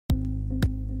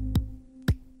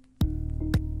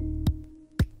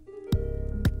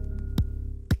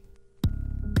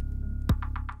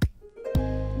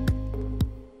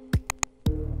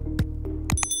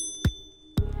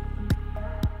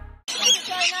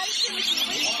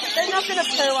gonna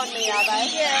poo on me, are they?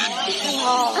 Yeah.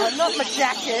 Oh, not my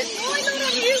jacket. Why not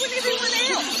on you and everyone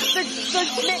else?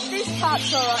 This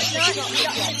part's alright. No, it's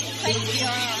not. Thank your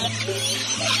ass.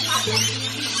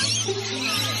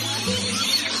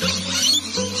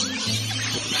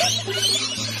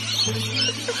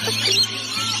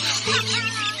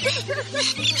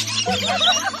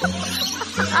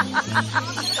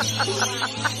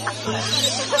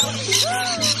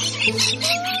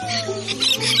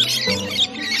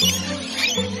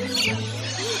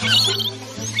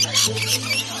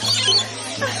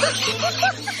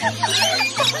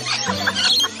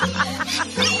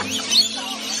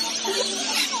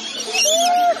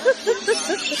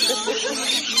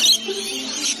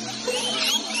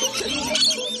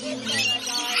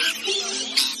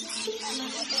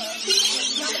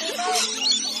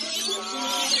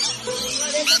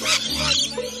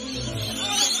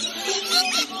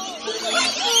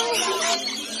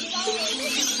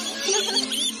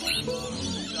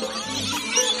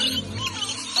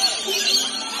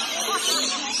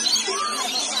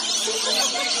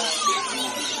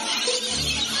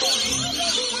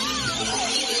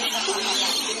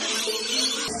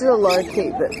 Still a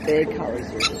lorikeet, but their colours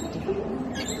are different.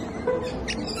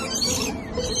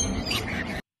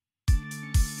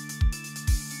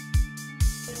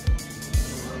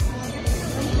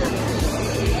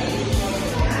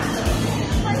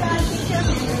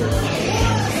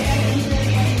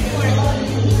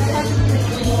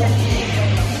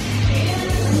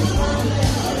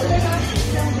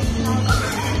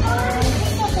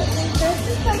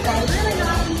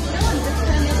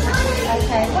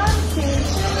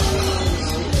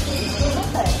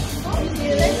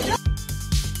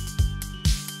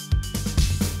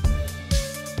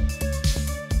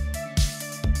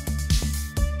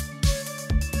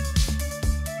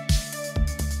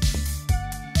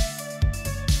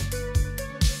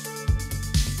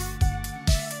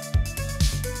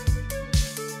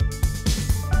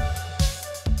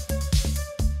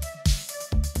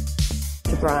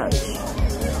 Branch.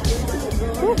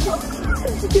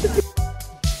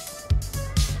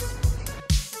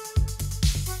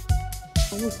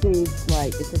 Let me see,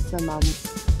 like, if it's some,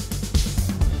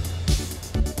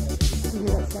 you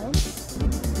hear that sound?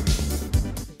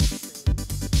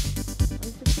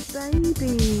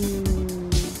 Baby.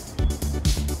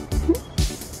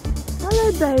 Hello,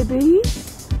 baby.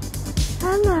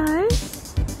 Hello.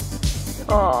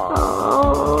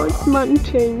 Oh, it's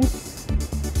munching.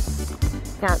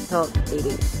 Can't talk,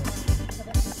 eating.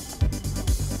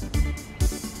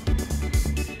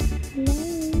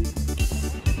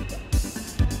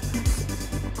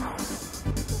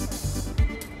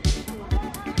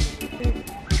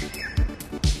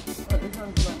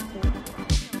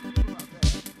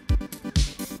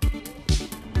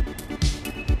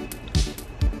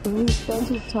 He spent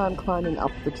his time climbing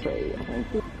up the tree. I don't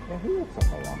think. Yeah, he looks like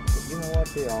a lot. You know what? I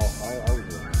was doing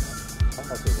that. I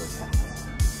thought they were fast.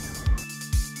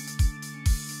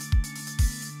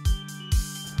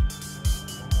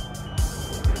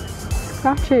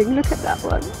 Crouching, look at that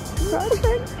one.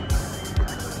 Crouching.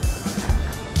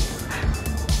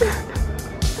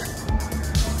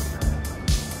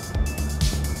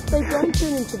 They don't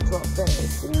turn into drop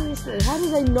bears. Seriously, how do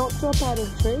they not drop out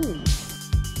of trees?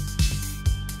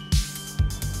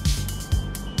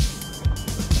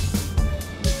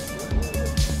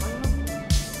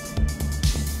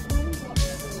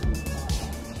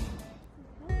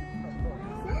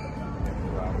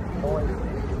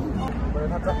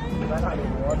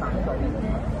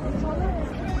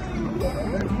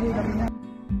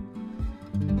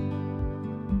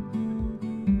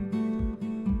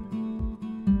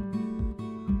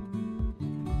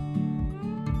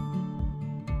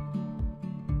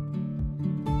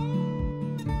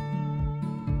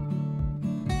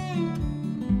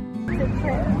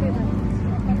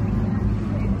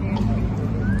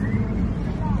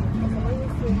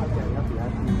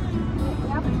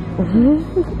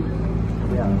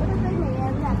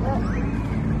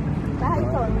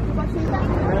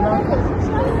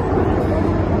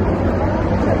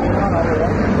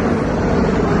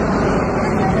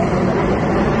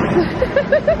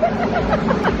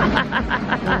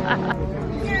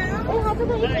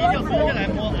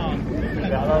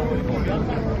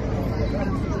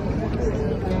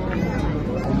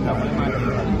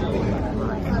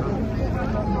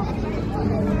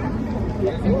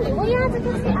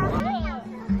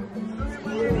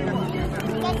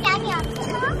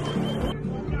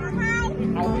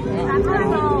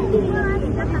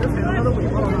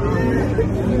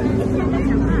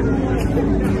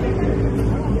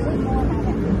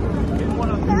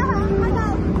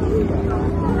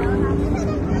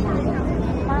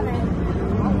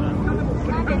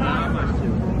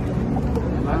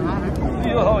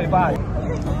 拜。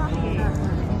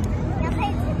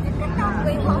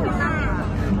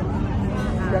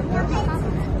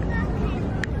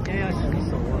也要洗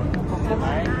手啊！来，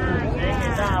给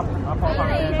大阿婆旁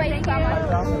边，大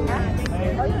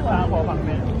阿婆旁边。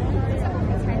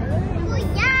不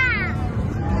要。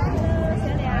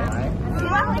喜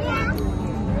欢回家。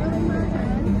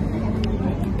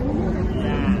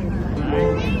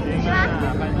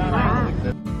来，拍照来。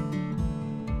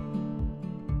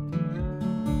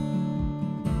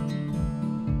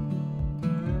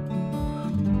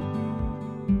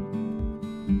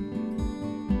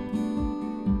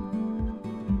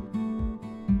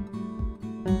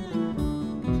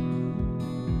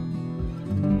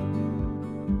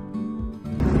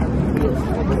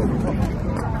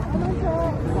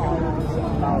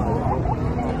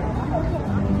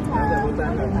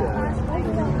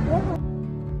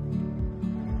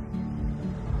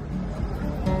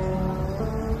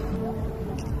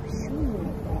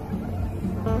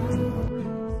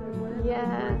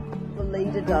 Yeah, the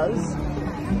leader does.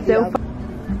 Don't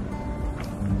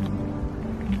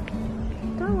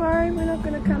worry, we're not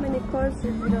going to come any closer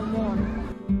if you don't want.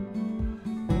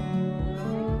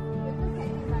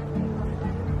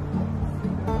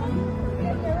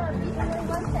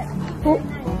 Oh,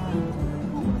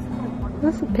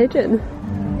 that's a pigeon.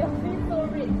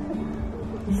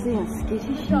 You see how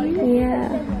skittish she is? Yeah,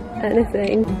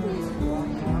 anything.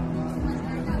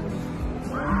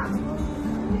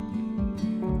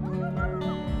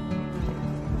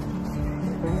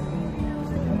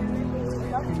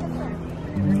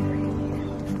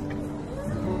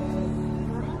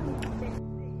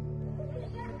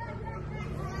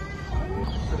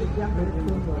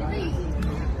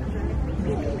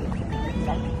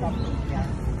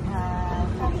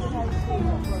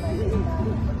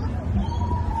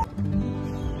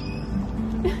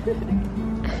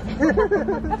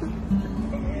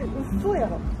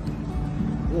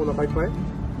 Oh, noch weit frei?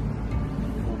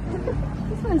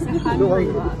 This one's a hungry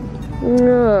one.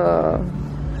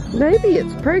 Maybe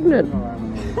it's pregnant.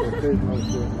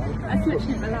 That's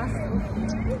literally the last one.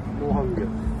 No hunger.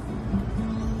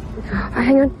 Oh,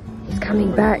 hang on. He's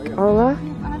coming back, Ola.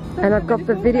 And I've got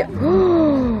the video.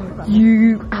 Oh,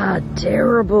 you are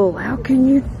terrible. How can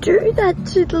you do that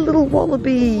to the little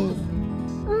wallaby?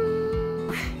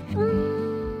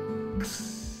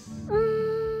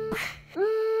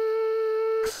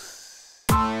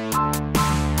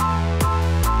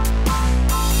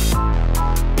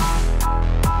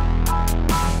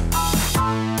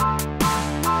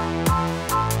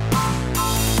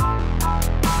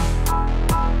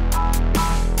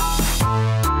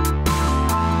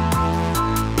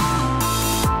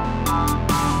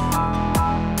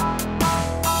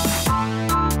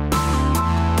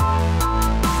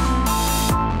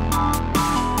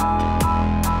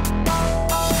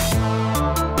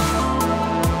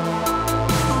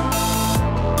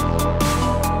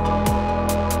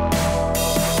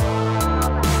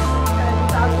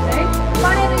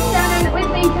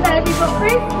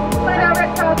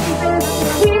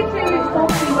 Here to talk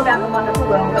to you about the wonderful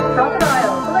world of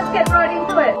crocodiles. So let's get right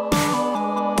into it.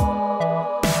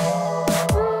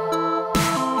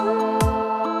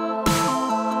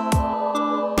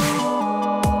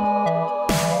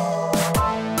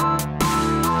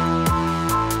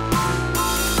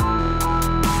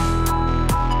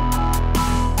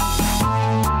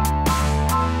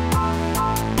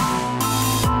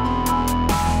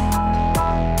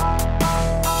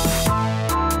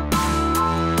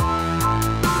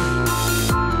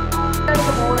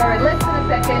 In less than a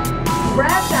second,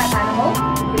 grab that animal.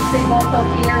 You can see Morsel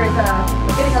here is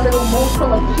getting a little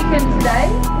morsel of chicken today.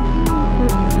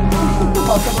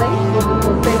 Possibly.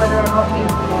 We'll see whether or not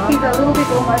he's a little bit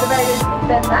more motivated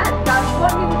than that. But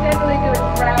what he would generally do is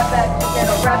grab that chicken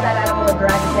or grab that animal and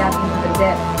drag it down into the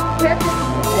depth.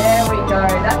 There we go.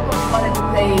 That's what we wanted to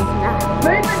see.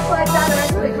 Movements like that are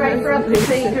actually great for us to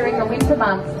see during the winter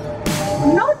months.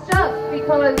 Not just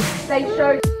because they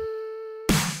show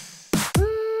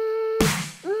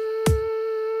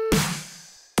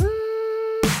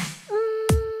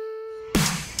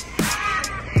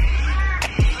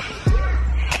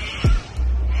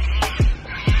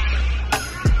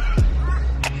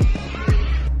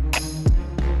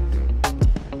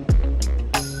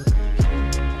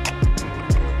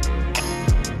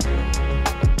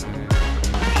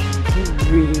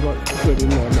really want to get in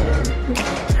there, man.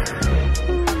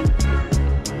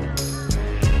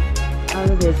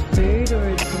 Either there's food or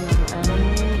it's another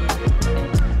animal.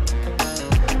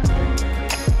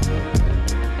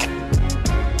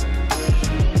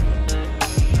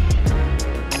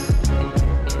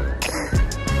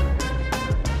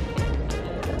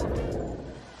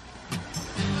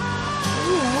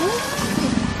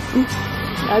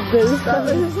 At this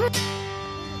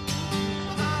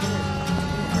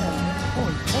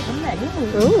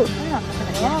Ooh.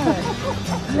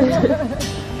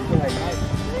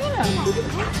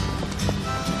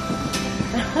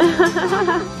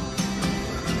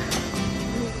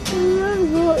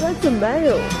 Oh, that's a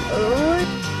male.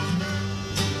 Oh.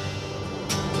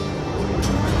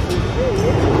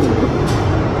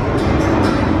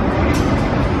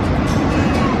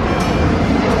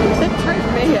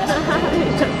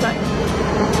 Just like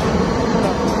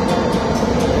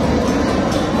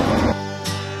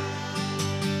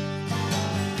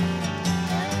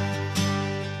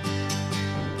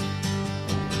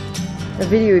a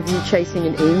video of you chasing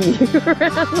an emu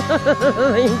around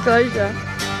the enclosure.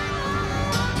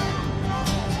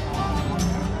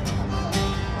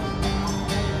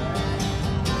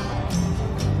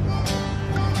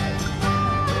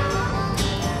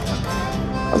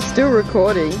 I'm still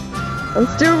recording. I'm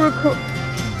still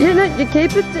you know, you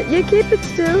keep it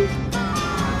still.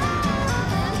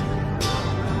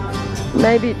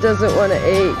 Maybe it doesn't want to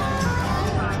eat.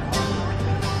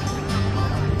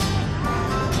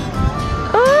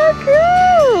 Oh,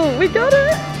 cool! We got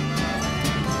it!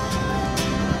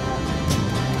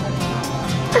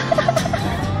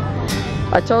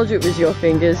 I told you it was your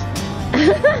fingers.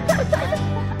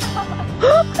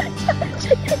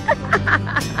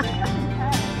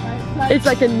 It's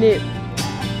like a nip.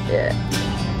 Yeah.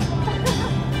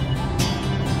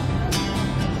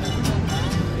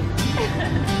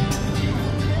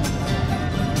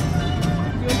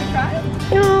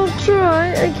 You want to try? I'll try,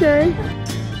 okay.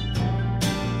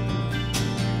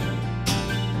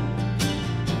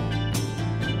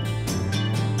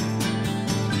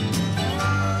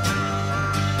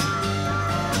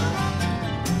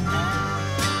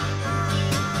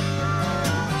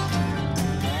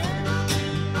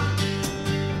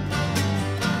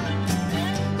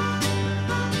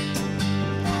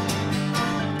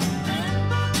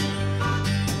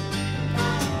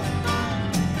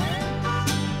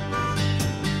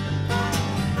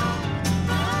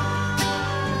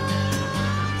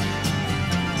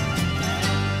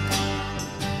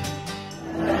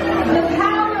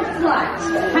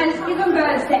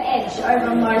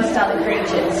 Over most other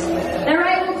creatures. They're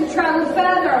able to travel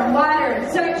further and wider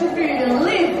in search of food and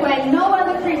live where no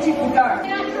other creature can go.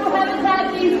 Natural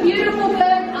habitat, these beautiful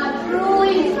birds are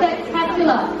truly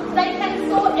spectacular. They can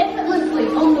soar effortlessly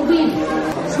on the wind,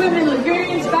 swim in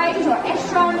lagoons, bays or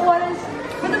estuarine waters.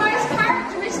 But the most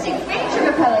characteristic feature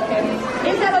of a pelican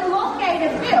is that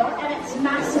elongated bill and its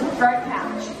massive throat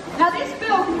pouch. Now this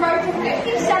bill can grow to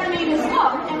 50 centimetres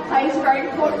long and plays a very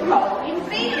important role in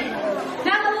feeding.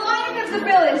 Now the lining of the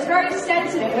bill is very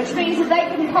sensitive, which means that they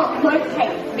can help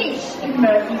locate fish in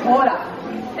murky water.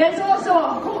 There's also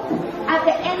a hook at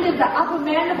the end of the upper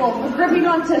mandible for gripping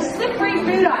onto slippery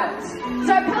food items.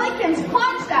 So pelicans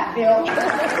plunge that bill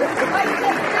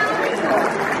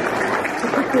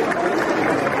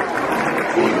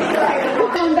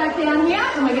Going back down here,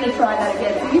 and we're going to try that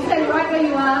again. So you stay right where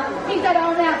you are, keep that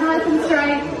arm out nice and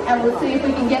straight, and we'll see if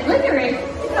we can get licorice.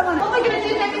 Come on, what we're going to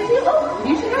do next is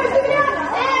you should go stick it out.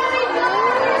 There we go!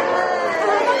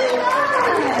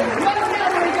 Well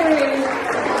done, licorice.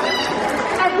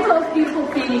 And of course, beautiful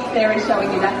Phoenix there is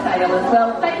showing you that tail as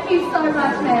well. Thank you so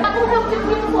much, ma'am. That will help to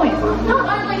pinpoint not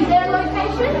only their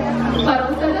location,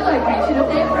 but also the location of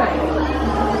their prey.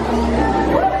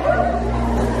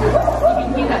 You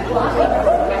can hear that flying.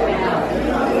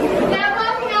 Now,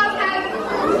 martingales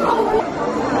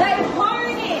they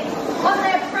hone in on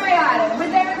their prey item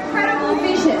with their incredible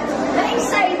vision. They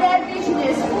say their vision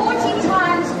is 40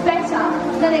 times better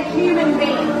than a human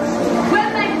being's when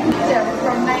they picture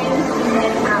remains in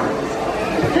their talons.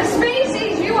 The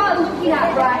species you are looking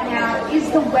at right now is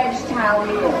the wedge-tailed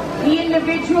eagle. The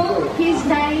individual, his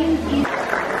name is...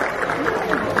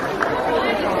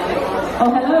 Oh,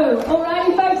 hello.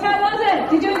 Alrighty, folks, how was it?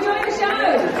 Did you enjoy the show?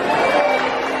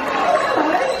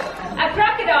 Hello. A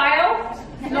crocodile?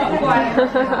 Not quite.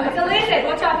 It's a lizard.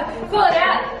 Watch out. Pull it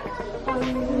out.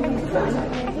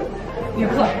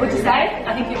 What'd you say? I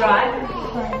think you're right.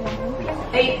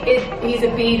 He's a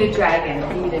bearded dragon.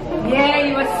 Yeah,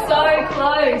 you were so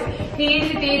close. He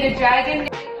is a bearded dragon.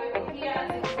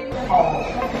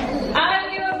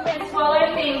 Arguably can swallow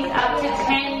things up to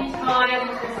 10 times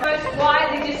most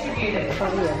widely distributed.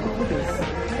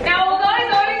 Now, although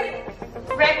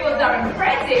those records are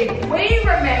impressive, we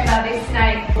remember this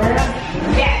snake.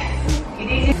 Yes, it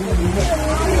is.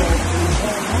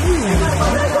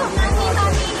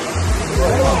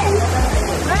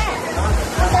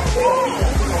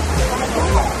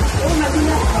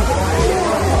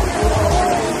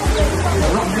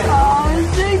 Oh,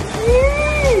 so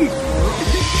cute!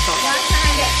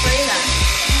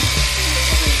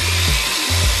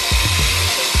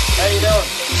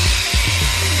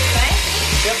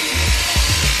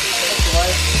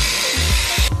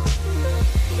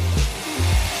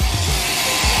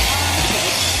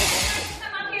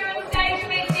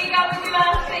 we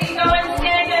ask that you go and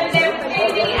stand over there with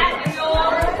Andy at the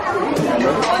door.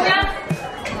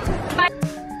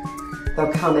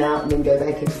 They'll come out and then go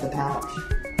back into the pouch.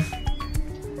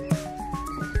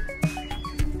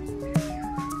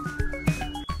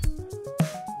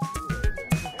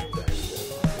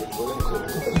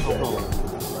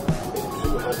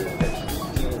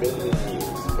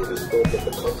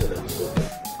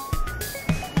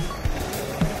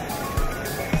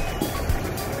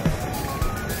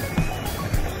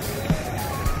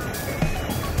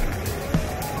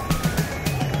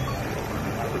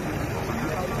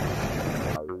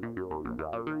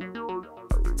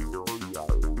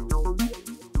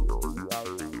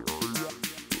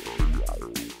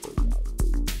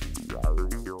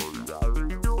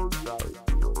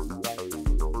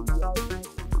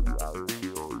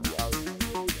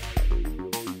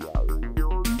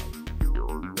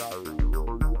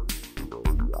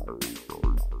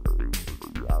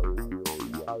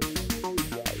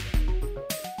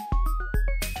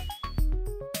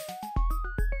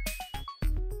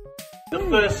 The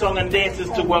first song and dance is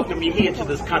to welcome you here to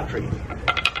this country.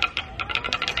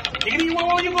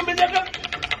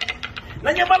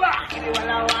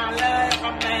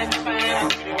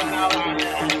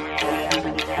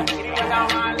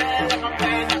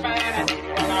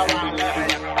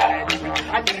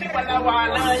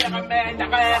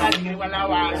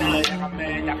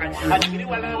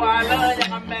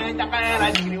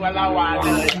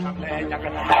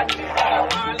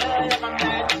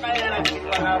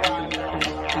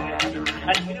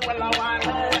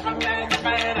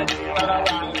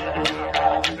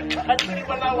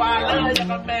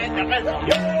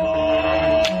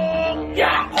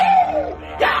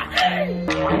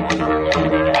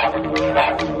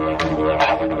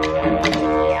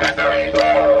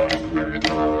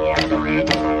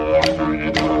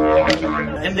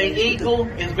 And the eagle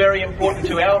is very important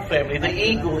to our family. The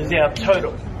eagle is our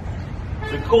totem.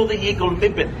 We call the eagle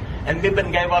Mibbin, and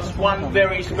Mibbin gave us one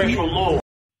very special law.